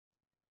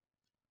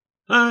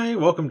Hi,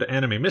 welcome to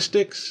Anime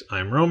Mystics.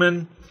 I'm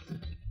Roman.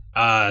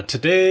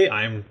 Today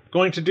I'm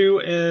going to do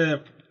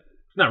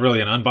not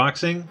really an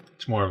unboxing,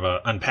 it's more of a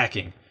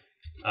unpacking.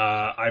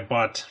 I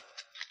bought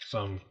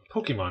some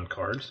Pokemon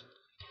cards.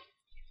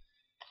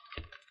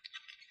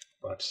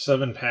 Bought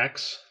 7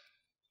 packs.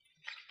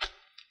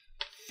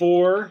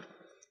 4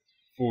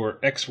 for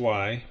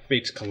XY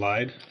Fates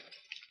Collide,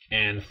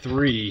 and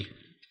 3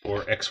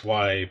 for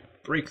XY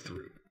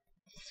Breakthrough.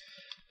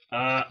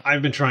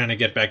 I've been trying to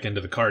get back into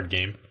the card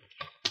game.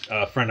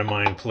 A friend of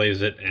mine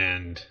plays it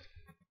and,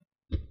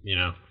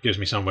 gives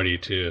me somebody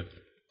to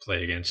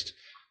play against.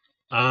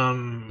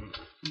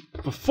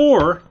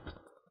 Before,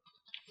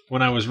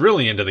 when I was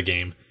really into the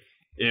game,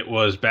 it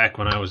was back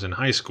when I was in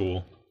high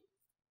school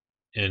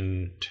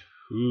in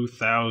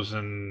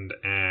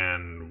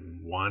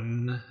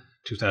 2001,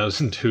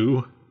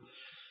 2002.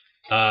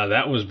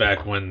 That was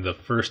back when the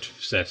first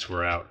sets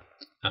were out.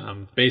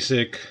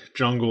 Basic,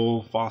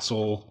 Jungle,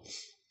 Fossil.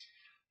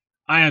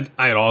 I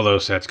had all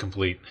those sets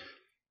complete.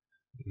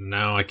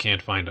 Now I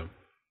can't find them.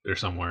 They're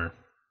somewhere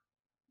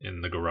in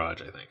the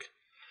garage, I think.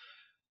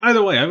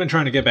 Either way, I've been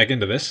trying to get back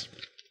into this.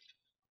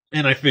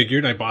 And I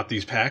figured I bought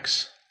these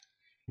packs.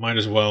 Might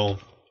as well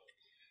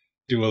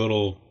do a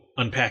little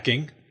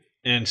unpacking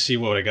and see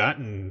what I got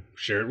and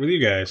share it with you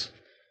guys.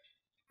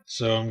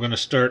 So I'm going to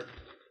start,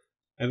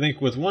 I think,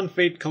 with one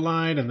Fate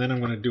Collide, and then I'm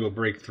going to do a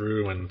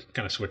Breakthrough and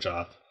kind of switch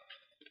off.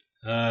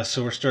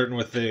 So we're starting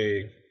with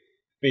a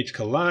Fate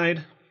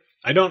Collide.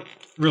 I don't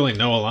really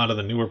know a lot of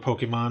the newer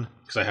Pokemon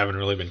because I haven't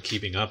really been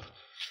keeping up.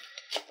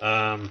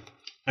 I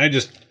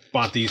just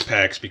bought these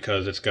packs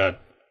because it's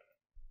got,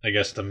 I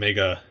guess, the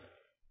Mega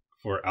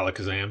for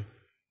Alakazam,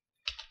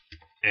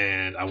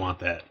 and I want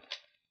that.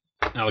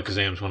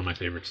 Alakazam is one of my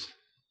favorites.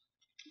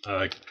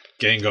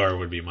 Gengar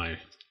would be my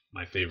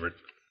favorite,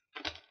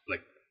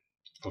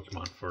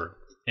 Pokemon for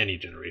any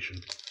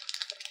generation.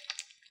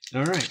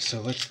 All right, so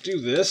let's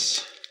do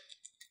this.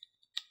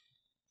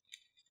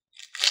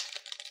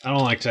 I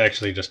don't like to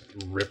actually just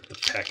rip the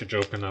package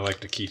open. I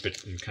like to keep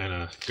it in kind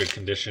of good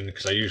condition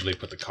because I usually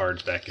put the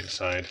cards back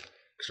inside.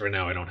 Because right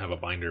now I don't have a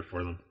binder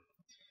for them.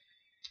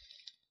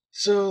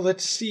 So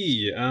let's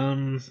see.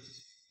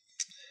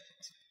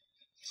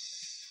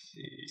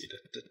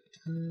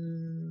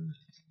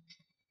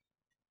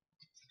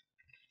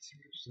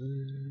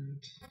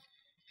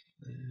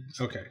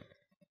 Okay.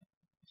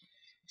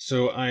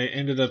 So I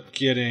ended up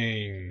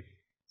getting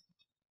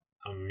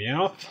a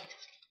Meowth.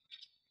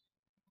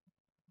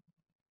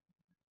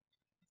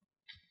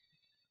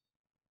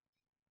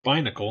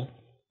 Binacle,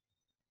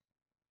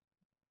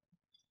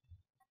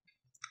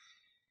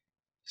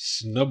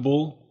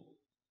 Snubbull,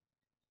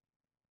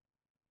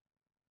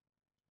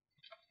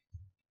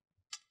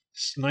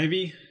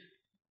 Snivy,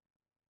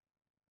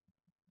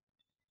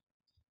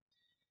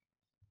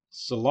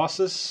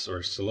 Solosis,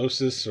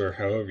 or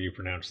however you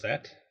pronounce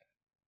that,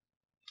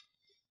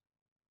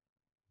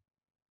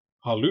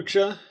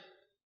 Hawlucha,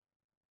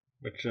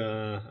 which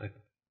I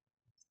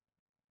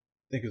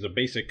think is a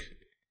basic.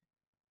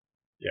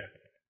 Yeah.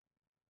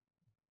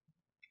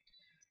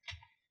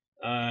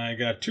 I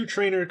got 2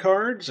 trainer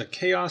cards, a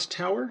Chaos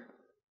Tower,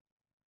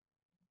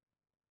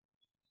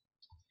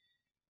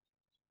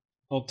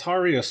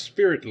 Altaria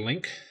Spirit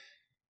Link,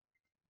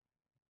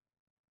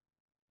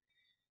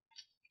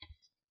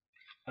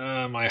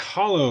 my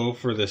holo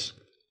for this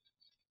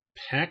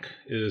pack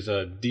is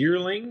a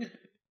Deerling,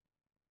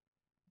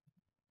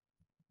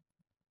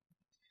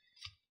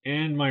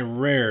 and my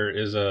rare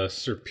is a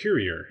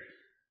Serperior.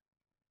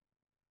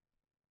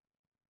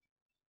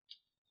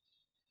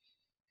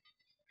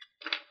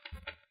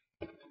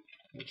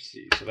 Let's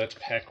see, so that's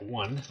pack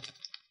 1.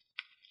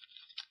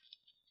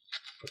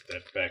 Put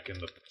that back in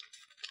the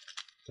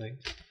thing.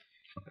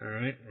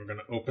 Alright, we're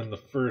going to open the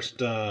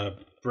first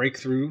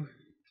Breakthrough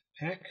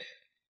pack.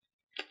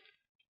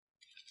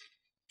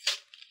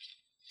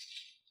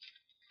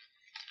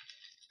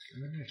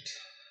 Alright.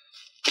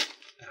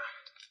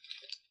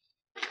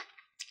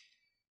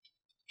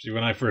 See,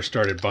 when I first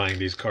started buying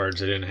these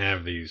cards, I didn't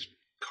have these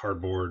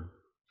cardboard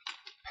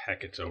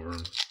packets over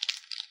them.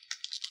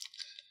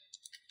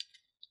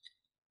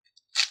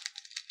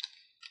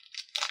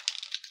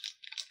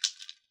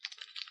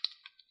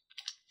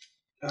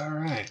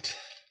 Alright.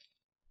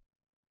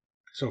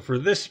 So for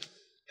this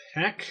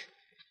pack,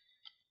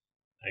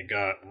 I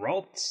got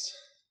Ralts,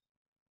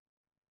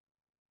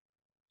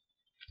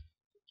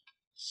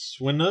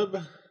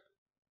 Swinub,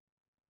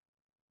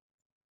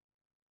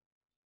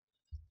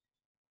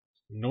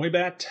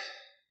 Noibat,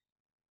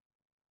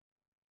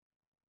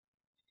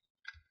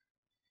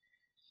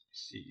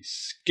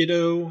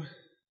 Skiddo,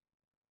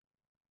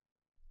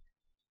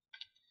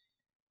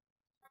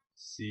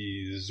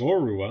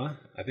 Zorua,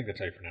 I think that's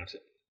how you pronounce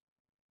it.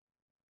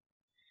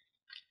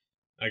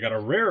 I got a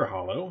rare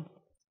holo,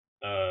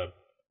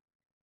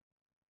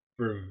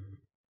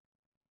 Braviary.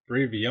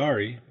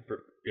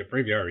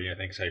 Braviary, I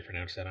think is how you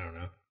pronounce that. I don't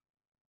know.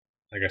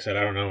 Like I said,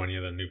 I don't know any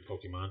of the new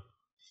Pokemon.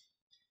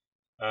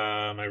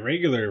 My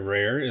regular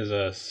rare is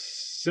a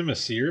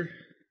Simisear.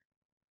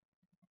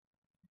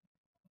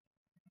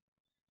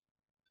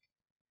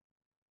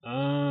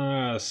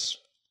 Spupa.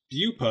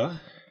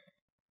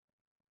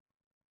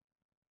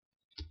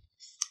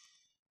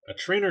 A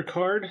trainer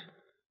card.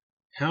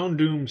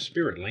 Houndoom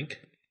Spirit Link.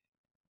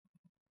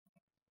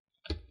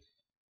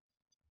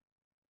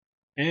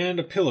 And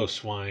a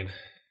Pillow-Swine.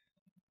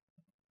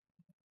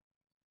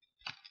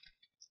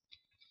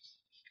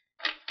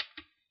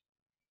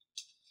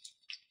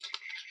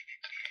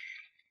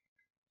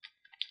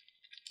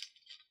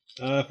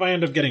 If I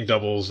end up getting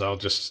doubles, I'll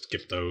just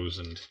skip those,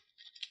 and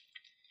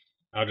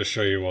I'll just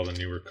show you all the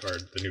new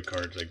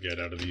cards I get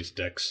out of these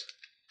decks.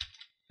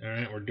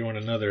 Alright, we're doing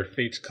another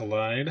Fates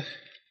Collide.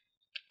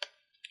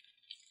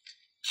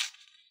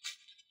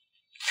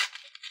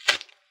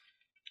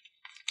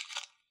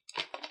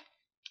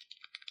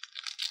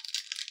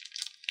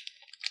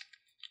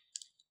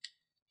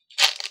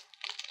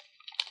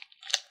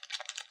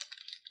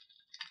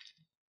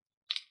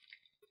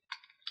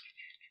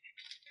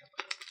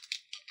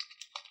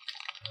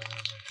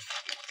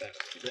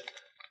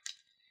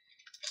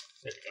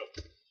 There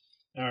we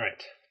go.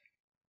 Alright.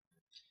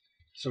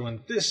 So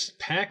in this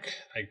pack,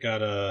 I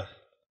got a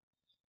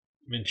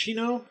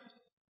Minccino.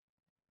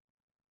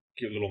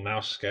 Cute little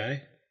mouse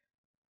guy.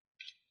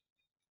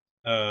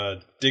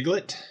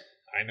 Diglett.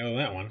 I know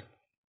that one.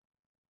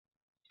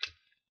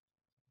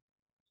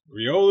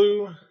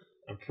 Riolu.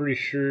 I'm pretty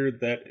sure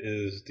that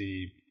is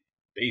the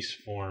base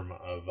form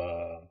of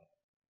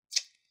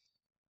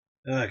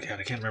God,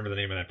 I can't remember the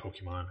name of that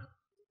Pokemon.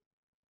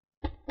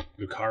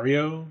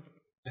 Lucario,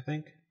 I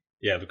think?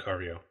 Yeah,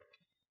 Lucario.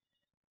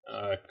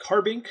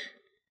 Carbink.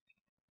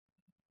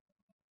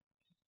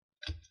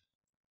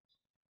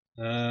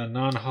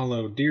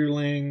 Non-hollow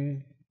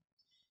Deerling.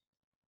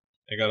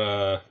 I got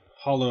a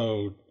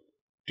hollow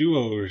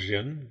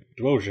Duosion.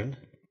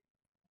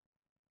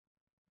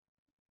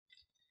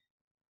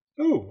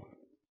 Oh!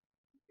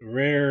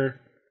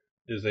 Rare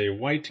is a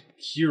white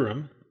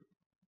Kyurem.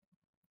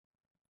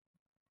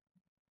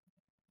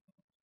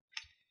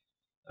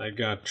 I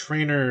got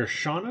Trainer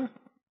Shauna.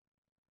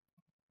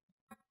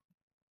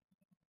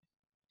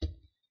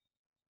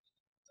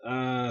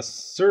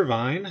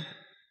 Servine.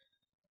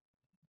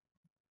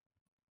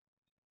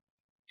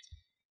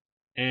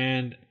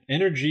 And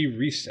Energy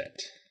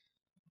Reset.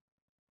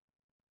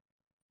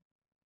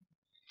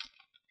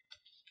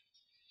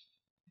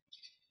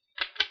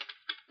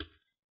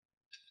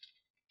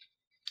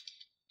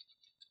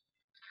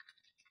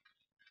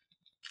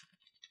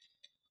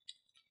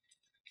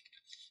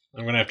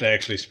 I'm going to have to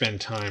actually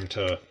spend time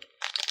to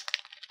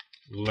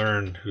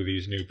learn who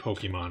these new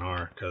Pokemon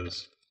are,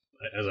 because,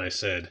 as I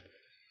said,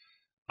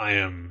 I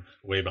am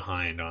way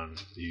behind on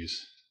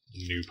these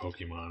new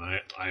Pokemon.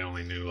 I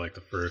only knew like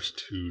the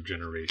first 2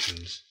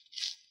 generations.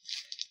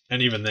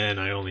 And even then,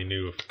 I only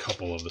knew a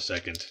couple of the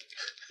second.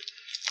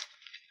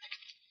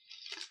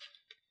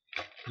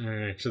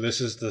 Alright, so this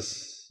is the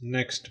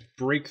next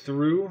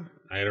breakthrough.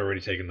 I had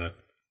already taken the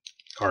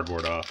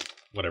cardboard off.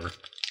 Whatever.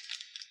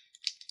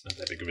 Not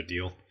that big of a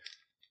deal,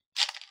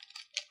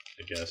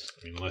 I guess.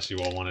 I mean, unless you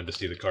all wanted to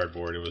see the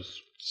cardboard, it was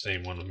the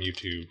same one with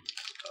Mewtwo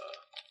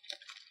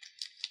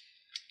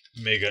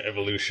Mega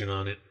Evolution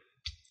on it.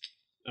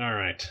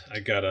 Alright, I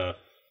got a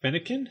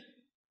Fennekin.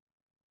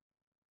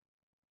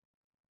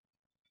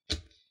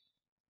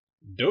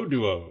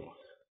 Doduo.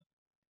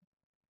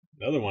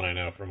 Another one I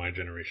know from my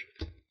generation.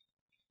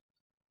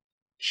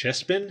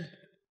 Chespin.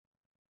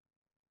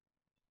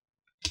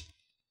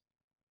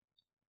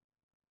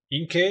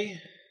 Inkay.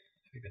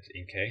 I think that's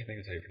Inkay. I think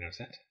that's how you pronounce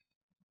that.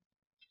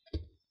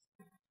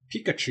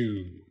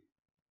 Pikachu.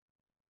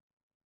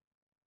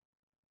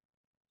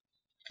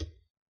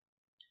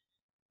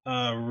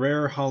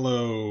 Rare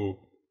Hollow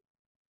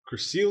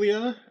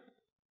Cresselia.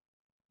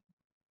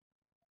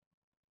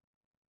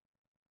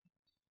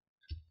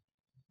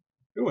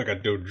 Ooh, I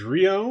got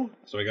Dodrio.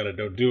 So I got a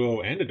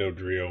Doduo and a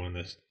Dodrio in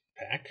this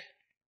pack.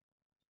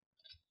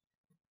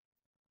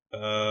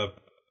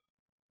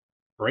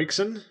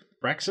 Braixen.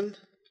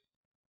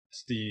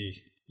 It's the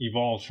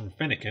evolves from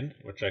Fennekin,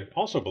 which I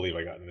also believe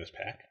I got in this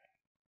pack.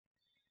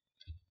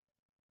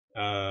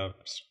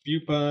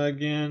 Spupa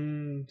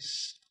again.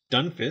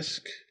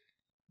 Stunfisk.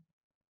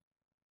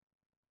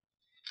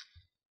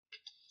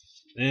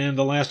 And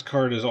the last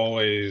card is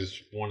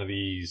always one of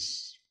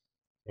these,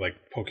 like,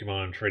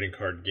 Pokemon trading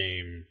card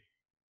game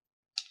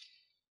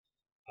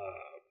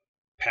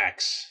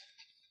packs.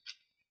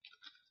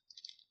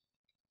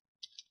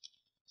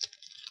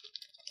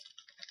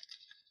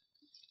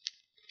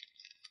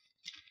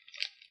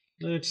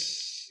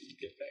 Let's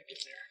get back in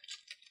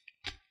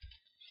there.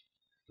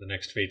 The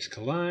next Fates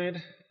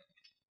Collide.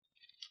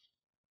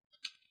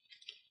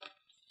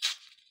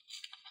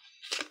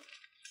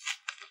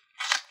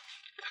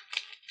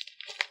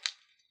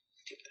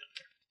 Get down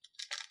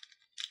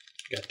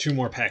there. Got 2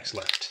 more packs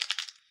left.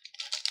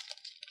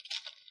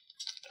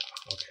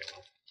 Oh, okay,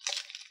 well,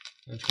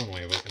 that's one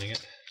way of opening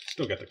it.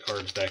 Still got the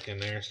cards back in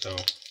there, so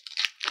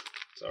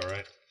it's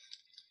alright.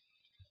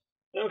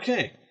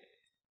 Okay.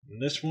 In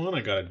this one,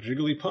 I got a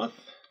Jigglypuff.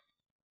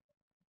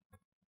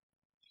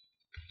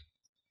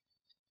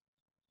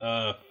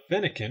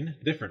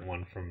 Fennekin, different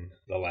one from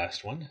the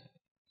last one.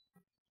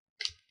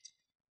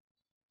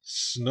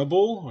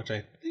 Snubbull, which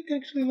I think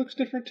actually looks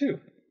different too.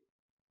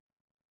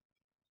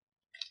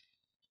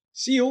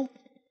 Seal,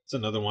 it's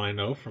another one I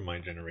know from my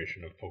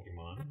generation of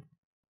Pokemon.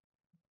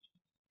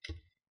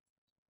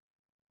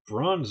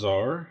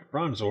 Bronzor.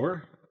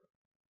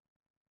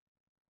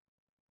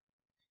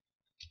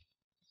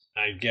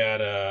 I got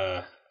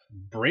a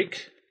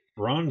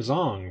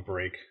Bronzong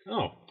Break.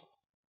 Oh.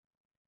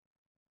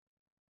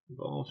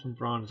 Balls from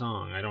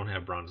Bronzong. I don't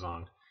have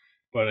Bronzong.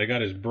 But I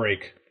got his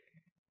Break.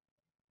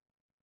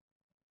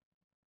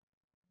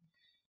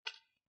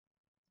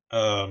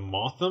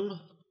 Mothim.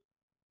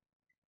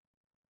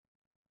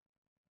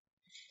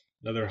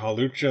 Another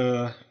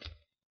Hawlucha.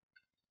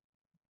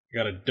 I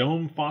got a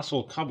Dome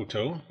Fossil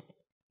Kabuto.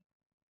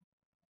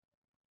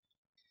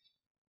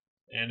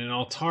 And an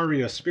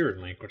Altaria Spirit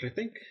Link, which I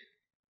think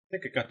I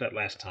got that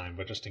last time,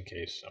 but just in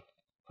case, I'll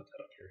put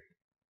that up here.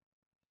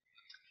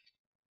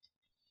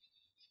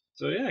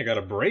 So yeah, I got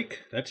a Break.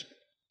 That's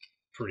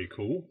pretty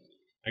cool.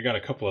 I got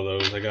a couple of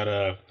those. I got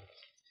a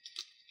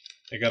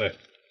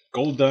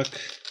Golduck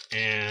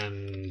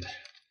and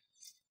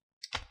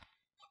I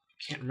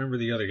can't remember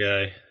the other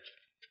guy.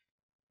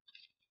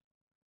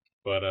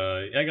 But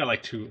I got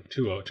like two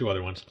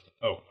other ones.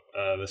 Oh,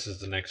 this is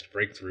the next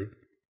breakthrough.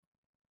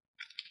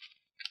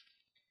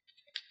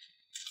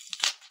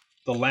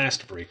 The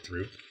last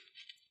breakthrough.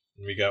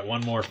 And we got one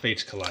more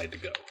Fates Collide to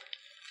go.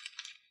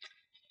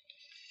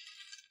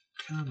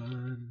 Come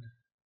on.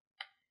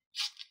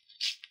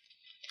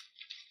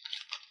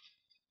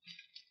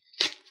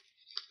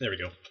 There we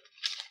go.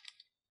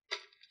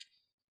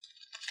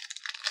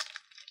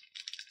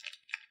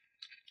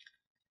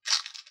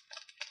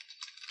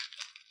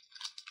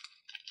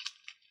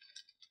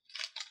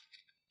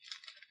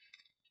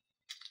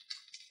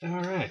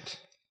 All right.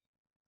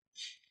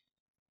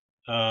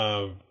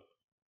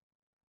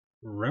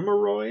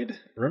 Remoraid.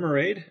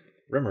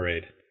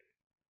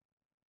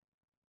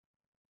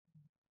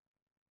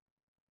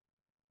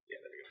 Yeah,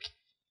 there we go.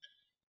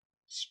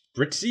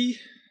 Spritzee.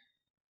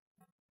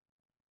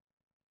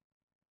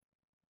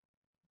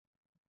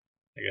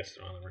 I guess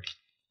they're on the right.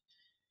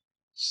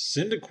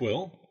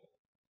 Cyndaquil.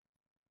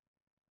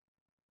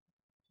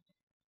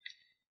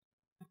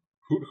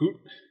 Hoot.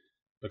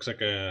 Looks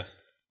like I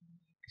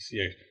see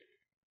a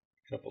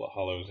couple of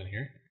hollows in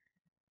here.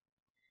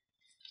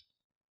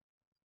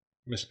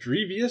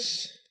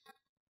 Misdrevious.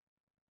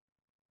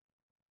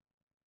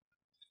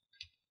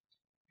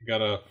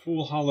 Got a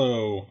full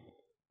hollow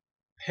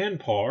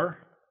Panpour.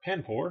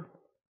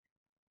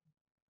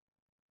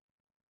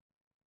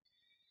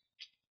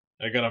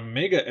 I got a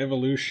Mega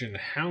Evolution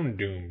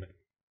Houndoom.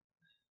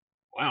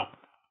 Wow.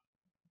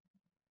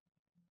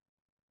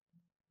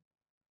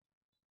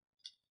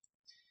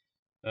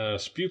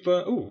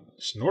 Spupa. Ooh,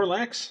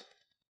 Snorlax.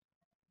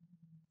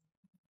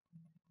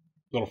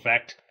 Little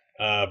fact.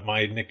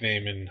 My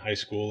nickname in high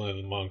school and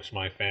amongst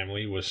my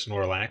family was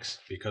Snorlax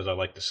because I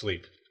like to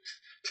sleep.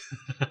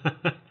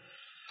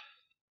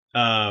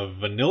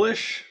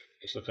 Vanillish.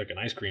 This looks like an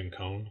ice cream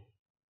cone.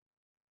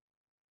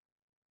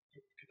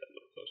 Get that a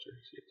little closer.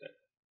 See if that.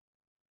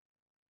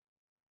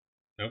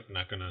 Nope,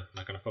 not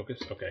gonna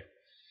focus. Okay.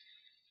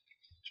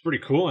 It's pretty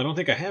cool. I don't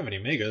think I have any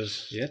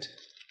megas yet.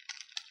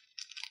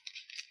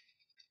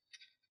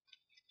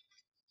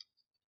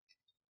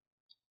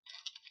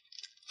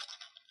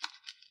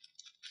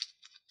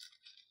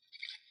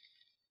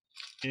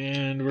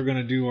 And we're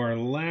gonna do our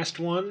last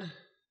one,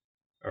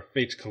 our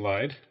Fates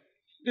Collide.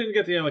 Didn't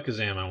get the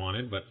Alakazam I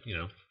wanted, but you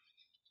know,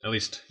 at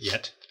least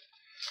yet.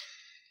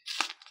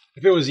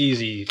 If it was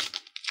easy,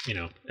 you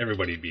know,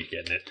 everybody'd be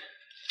getting it.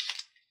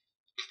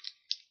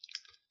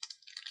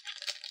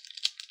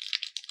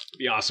 It'd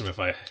be awesome if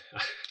I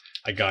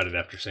got it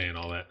after saying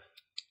all that.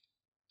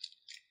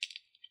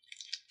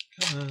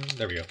 Come on,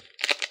 there we go.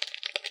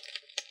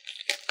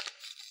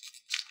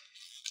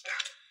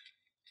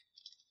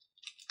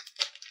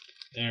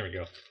 There we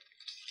go.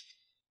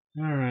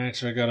 Alright,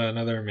 so I got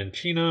another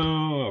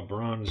Minccino, a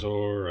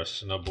Bronzor, a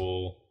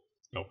Snubbull,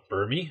 no,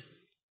 Burmy.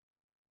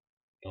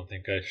 Don't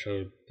think I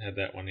had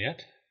that one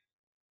yet.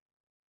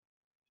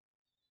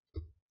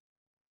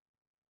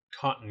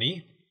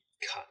 Cottony.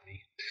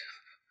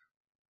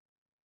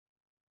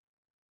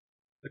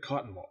 The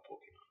Cotton Ball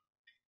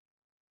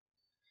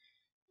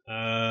Pokemon.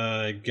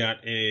 I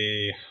got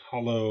a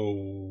Hollow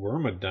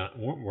Wormadam?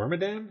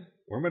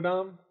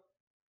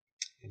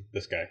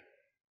 This guy.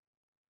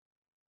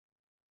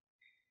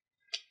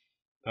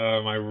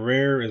 My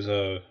rare is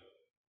a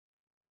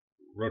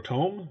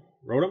Rotom,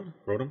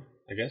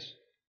 I guess.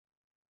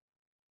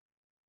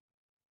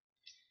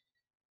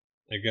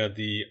 I got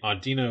the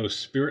Audino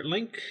Spirit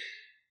Link.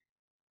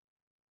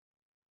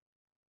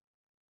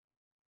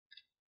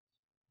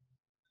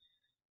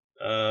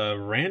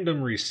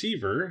 Random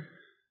Receiver.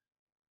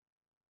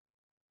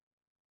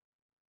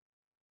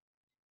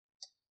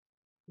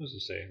 What does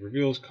it say?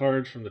 Reveals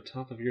cards from the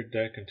top of your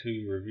deck until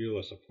you reveal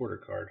a supporter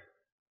card.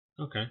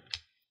 Okay.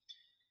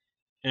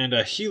 And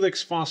a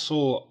Helix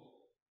Fossil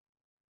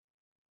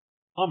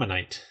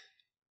Ammonite.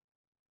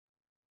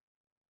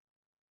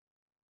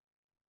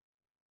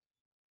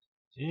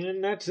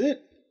 And that's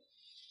it.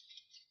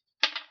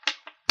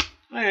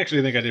 I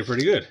actually think I did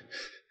pretty good.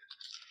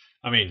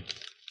 I mean,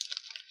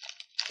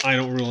 I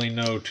don't really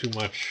know too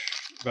much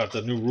about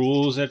the new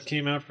rules that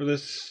came out for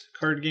this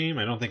card game.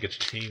 I don't think it's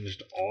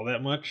changed all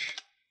that much.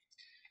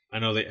 I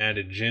know they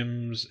added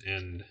gyms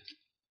and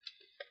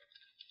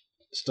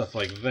stuff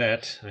like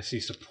that. I see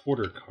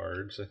supporter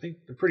cards. I'm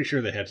pretty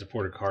sure they had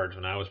supporter cards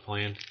when I was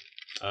playing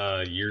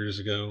years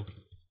ago.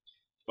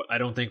 But I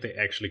don't think they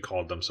actually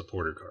called them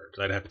supporter cards.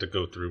 I'd have to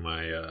go through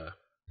my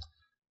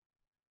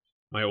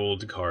my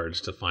old cards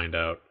to find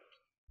out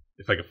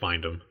if I could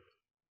find them.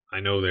 I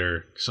know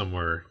they're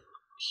somewhere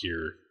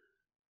here.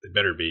 They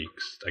better be,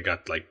 'cause I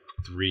got like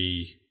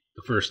the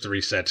first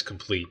 3 sets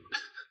complete.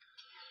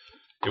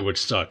 It would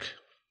suck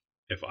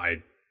if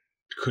I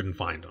couldn't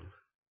find them.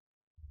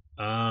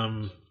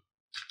 A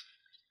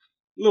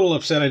little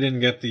upset I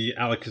didn't get the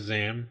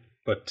Alakazam,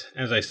 but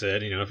as I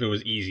said, if it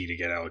was easy to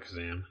get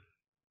Alakazam,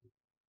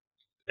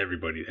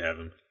 everybody'd have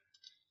him.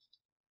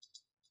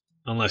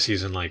 Unless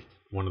he's in like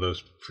one of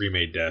those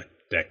pre-made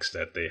decks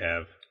that they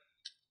have.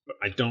 But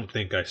I don't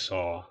think I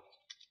saw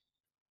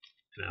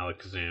an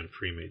Alakazam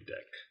pre-made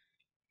deck.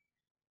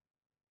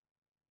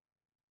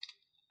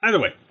 Either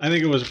way, I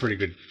think it was a pretty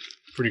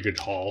good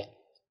haul.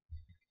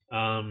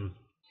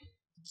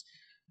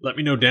 Let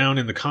me know down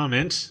in the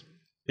comments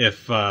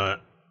if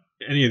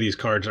any of these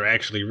cards are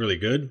actually really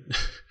good.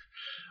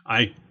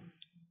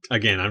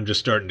 I'm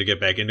just starting to get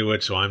back into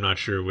it, so I'm not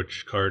sure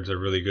which cards are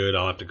really good.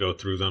 I'll have to go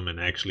through them and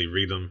actually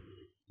read them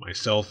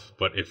myself.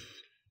 But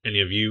if any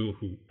of you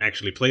who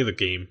actually play the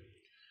game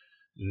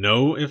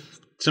know if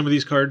some of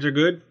these cards are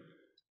good,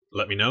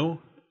 let me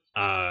know.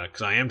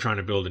 Because I am trying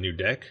to build a new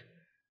deck,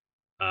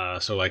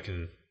 so I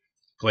can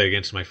play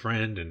against my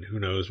friend, and who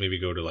knows, maybe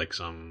go to like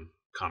some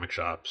comic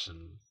shops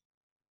and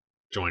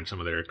join some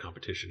of their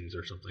competitions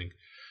or something.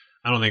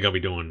 I don't think I'll be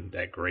doing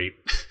that great.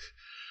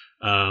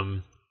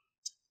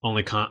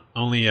 Only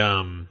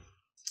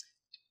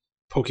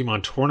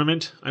Pokemon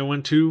tournament I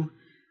went to,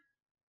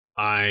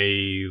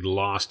 I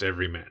lost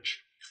every match.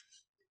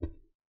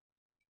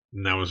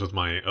 And that was with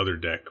my other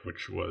deck,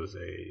 which was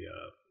a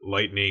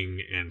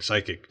Lightning and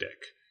Psychic deck.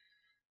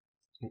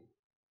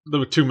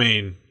 The 2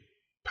 main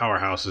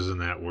powerhouses in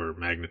that were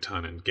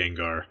Magneton and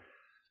Gengar.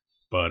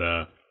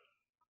 But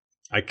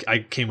I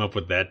came up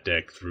with that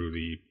deck through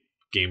the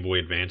Game Boy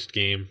Advanced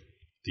game,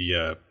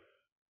 the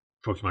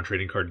Pokemon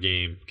trading card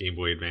game, Game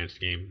Boy Advanced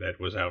game that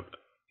was out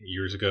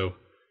years ago,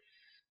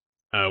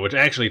 which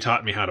actually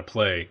taught me how to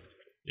play.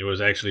 It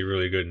was actually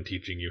really good in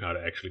teaching you how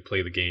to actually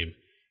play the game,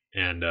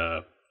 and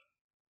it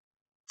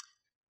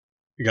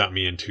got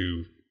me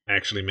into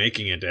actually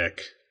making a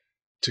deck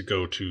to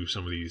go to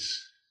some of these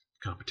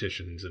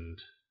competitions and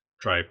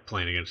try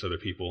playing against other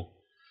people.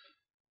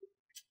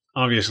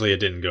 Obviously, it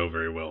didn't go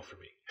very well for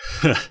me,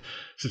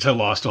 since I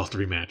lost all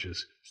 3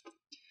 matches.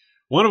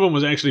 One of them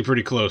was actually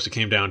pretty close. It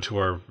came down to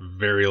our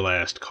very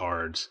last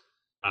cards.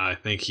 I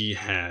think he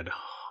had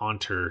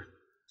Haunter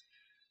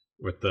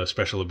with the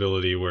special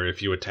ability where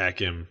if you attack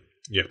him,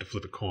 you have to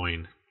flip a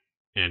coin.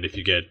 And if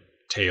you get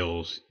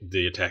tails,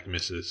 the attack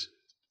misses.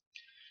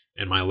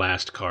 And my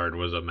last card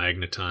was a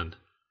Magneton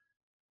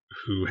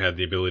who had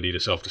the ability to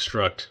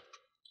self-destruct,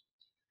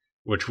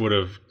 which would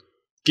have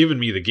given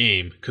me the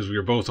game because we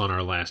were both on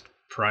our last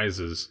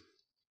prizes.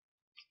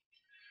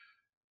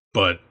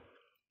 But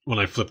when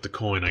I flipped the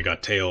coin, I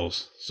got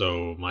tails,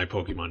 so my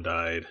Pokemon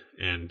died,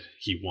 and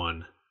he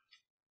won.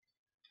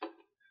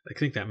 I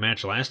think that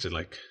match lasted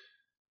like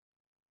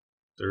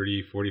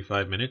 30,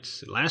 45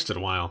 minutes. It lasted a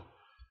while.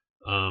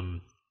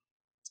 The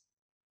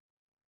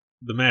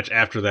match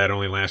after that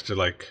only lasted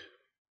like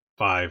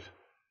 5,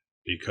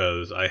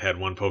 because I had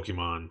 1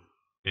 Pokemon,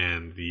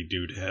 and the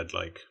dude had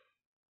like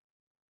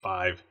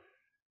 5.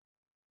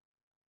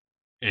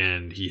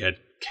 And he had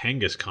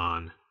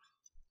Kangaskhan.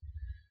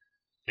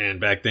 And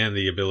back then,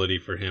 the ability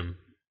for him,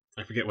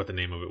 I forget what the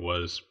name of it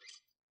was,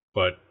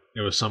 but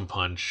it was some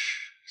kind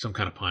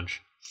of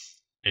punch,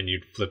 and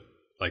you'd flip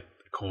like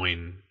the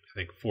coin, I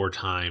think 4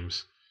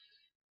 times,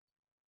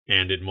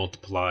 and it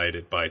multiplied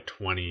it by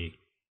 20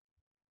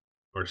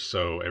 or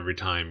so every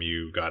time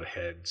you got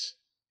heads,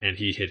 and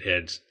he hit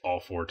heads all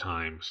 4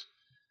 times.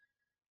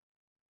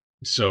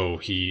 So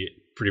he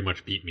pretty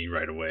much beat me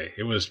right away.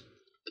 It was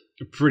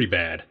pretty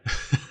bad.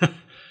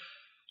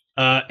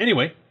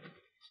 Anyway,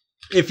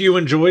 if you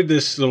enjoyed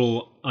this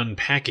little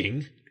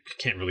unpacking,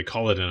 can't really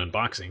call it an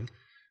unboxing,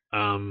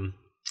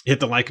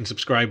 hit the like and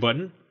subscribe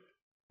button.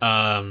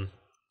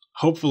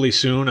 Hopefully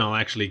soon I'll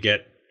actually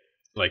get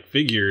like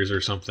figures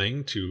or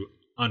something to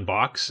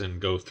unbox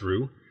and go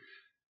through.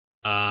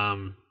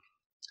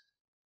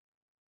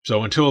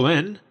 So until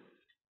then,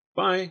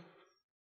 bye.